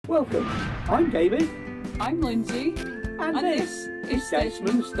Welcome, I'm David. I'm Lindsay. And this is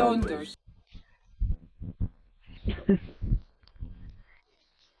Desmonds Donders.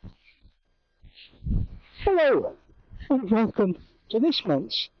 Hello, and welcome to this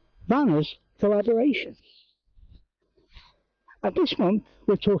month's Banners collaboration. And this month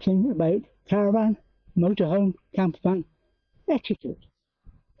we're talking about caravan, motorhome, campervan etiquette.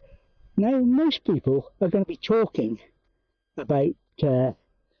 Now most people are going to be talking about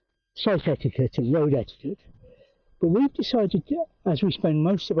site etiquette and road etiquette, but we've decided, as we spend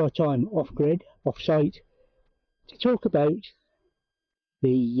most of our time off-grid, off-site, to talk about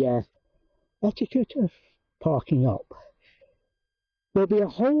the etiquette of parking up. There'll be a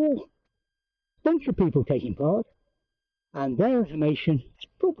whole bunch of people taking part, and their information is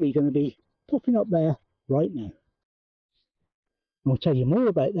probably going to be popping up there right now. I'll tell you more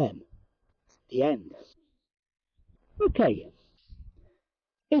about them at the end. Okay,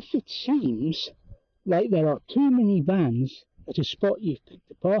 if it seems like there are too many vans at a spot you've picked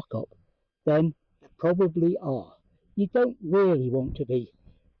to park up, then there probably are. You don't really want to be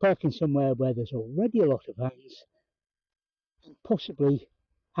parking somewhere where there's already a lot of vans and possibly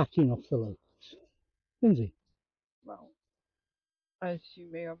hacking off the locals. Lindsay? Well, as you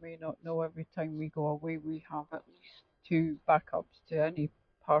may or may not know, every time we go away we have at least 2 backups to any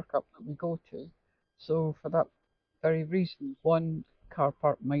park up that we go to. So for that very reason, one car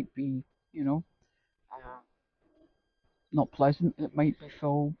park might be, not pleasant, it might be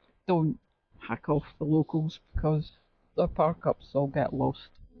full. Don't hack off the locals because the park ups all get lost.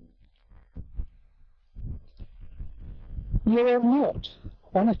 You're not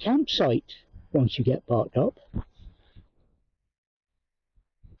on a campsite once you get parked up.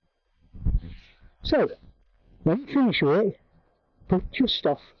 So, when you finish work, put your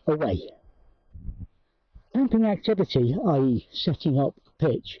stuff away. Camping activity, i.e. setting up a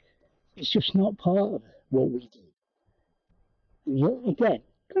pitch, is just not part of what we do. And you're, again,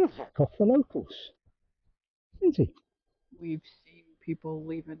 going to hack off the locals. Lindsay? We've seen people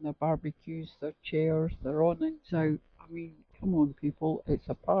leaving their barbecues, their chairs, their awnings out. I mean, come on people, it's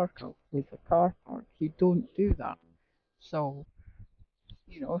a park up, it's a car park, you don't do that. So,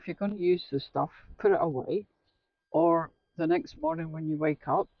 if you're going to use the stuff, put it away, or the next morning when you wake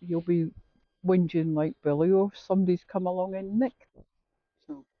up, you'll be whinging like Billy if somebody's come along and nicked it.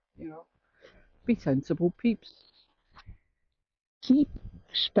 So, be sensible peeps. Keep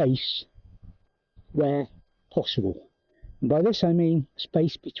space where possible. And by this I mean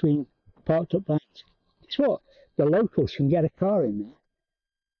space between parked up vans. Guess what? The locals can get a car in there.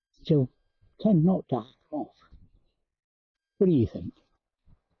 Still tend not to hack them off. What do you think?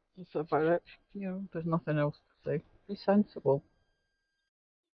 That's about it. There's nothing else to say. Be sensible.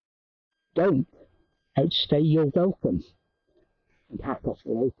 Don't outstay your welcome and hack off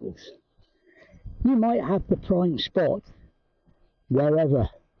the locals. You might have the prime spot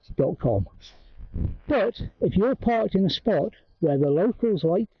wherever.com, but if you're parked in a spot where the locals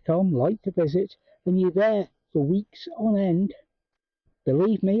like to come, like to visit, and you're there for weeks on end,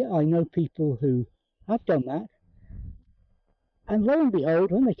 believe me, I know people who have done that, and lo and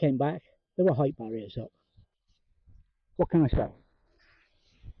behold, when they came back, there were height barriers up. What can I say?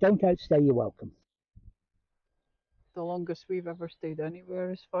 Don't outstay your welcome. The longest we've ever stayed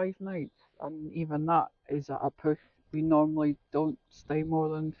anywhere is 5 nights, and even that is at a push. We normally don't stay more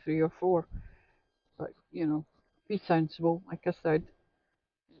than 3 or 4. But, be sensible, like I said.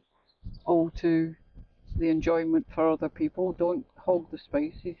 All to the enjoyment for other people. Don't hog the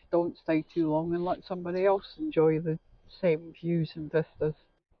spaces, don't stay too long, and let somebody else enjoy the same views and vistas.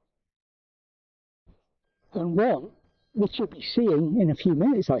 And one, which you'll be seeing in a few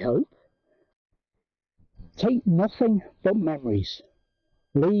minutes, I hope. Take nothing but memories.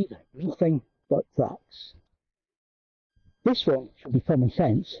 Leave nothing but tracks. This one should be common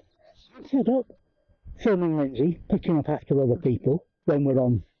sense. I'm fed up filming Lindsay picking up after other people when we're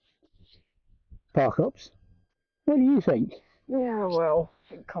on park ups. What do you think? Yeah, well,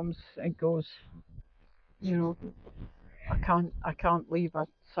 it comes, it goes. I can't leave a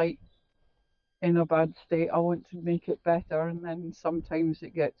site in a bad state. I want to make it better, and then sometimes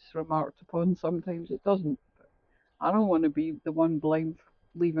it gets remarked upon, sometimes it doesn't. But I don't want to be the one blamed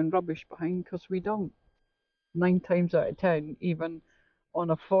for leaving rubbish behind, because we don't. 9 times out of 10, even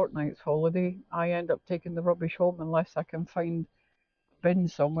on a fortnight's holiday, I end up taking the rubbish home unless I can find a bin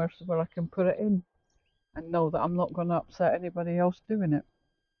somewhere where I can put it in and know that I'm not going to upset anybody else doing it.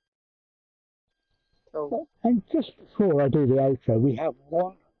 So. And just before I do the outro, we have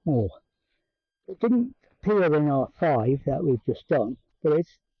one more. It didn't appear in our 5 that we've just done, but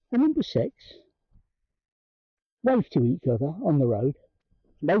it's a number 6. Wave to each other on the road.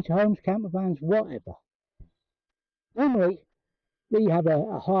 motorhomes, campervans, whatever. Normally, we have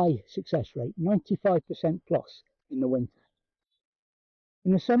a high success rate, 95% plus in the winter.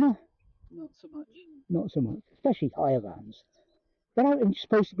 In the summer, Not so much. not so much, especially hire vans. They're out and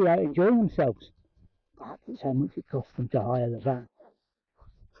supposed to be out enjoying themselves. Perhaps it's how much it costs them to hire the van.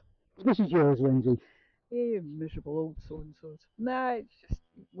 This is yours, Lindsay. Miserable old so-and-sos. Nah, it's just,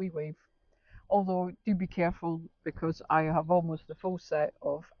 we wave. Although, do be careful, because I have almost the full set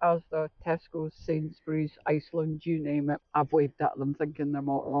of Asda, Tesco's, Sainsbury's, Iceland, you name it. I've waved at them thinking they're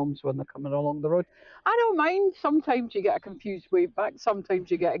motorhomes when they're coming along the road. I don't mind. Sometimes you get a confused wave back,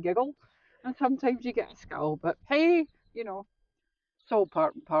 sometimes you get a giggle, and sometimes you get a scowl. But hey, you know, it's all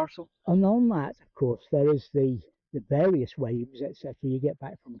part and parcel. And on that, of course, there is the various waves, etc. you get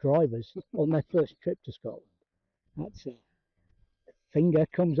back from drivers on their first trip to Scotland. That's a finger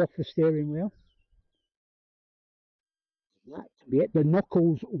comes off the steering wheel. That to be it. The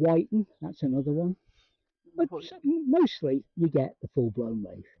knuckles whiten, that's another one. But mostly you get the full-blown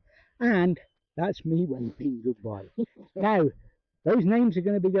wave. And that's me waving goodbye. Now, those names are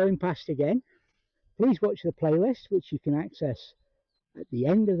going to be going past again. Please watch the playlist, which you can access at the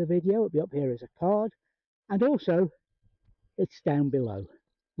end of the video. It'll be up here as a card. And also, it's down below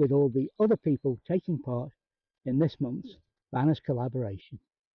with all the other people taking part in this month's Banners collaboration.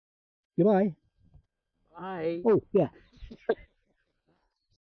 Goodbye. Bye. Oh, yeah.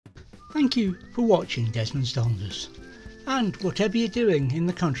 Thank you for watching Desmonds Donders. And whatever you're doing in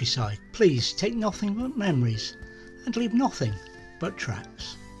the countryside, please take nothing but memories and leave nothing but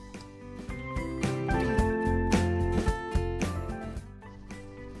tracks.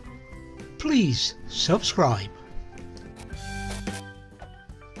 Please subscribe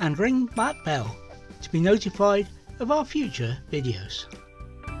and ring that bell to be notified of our future videos.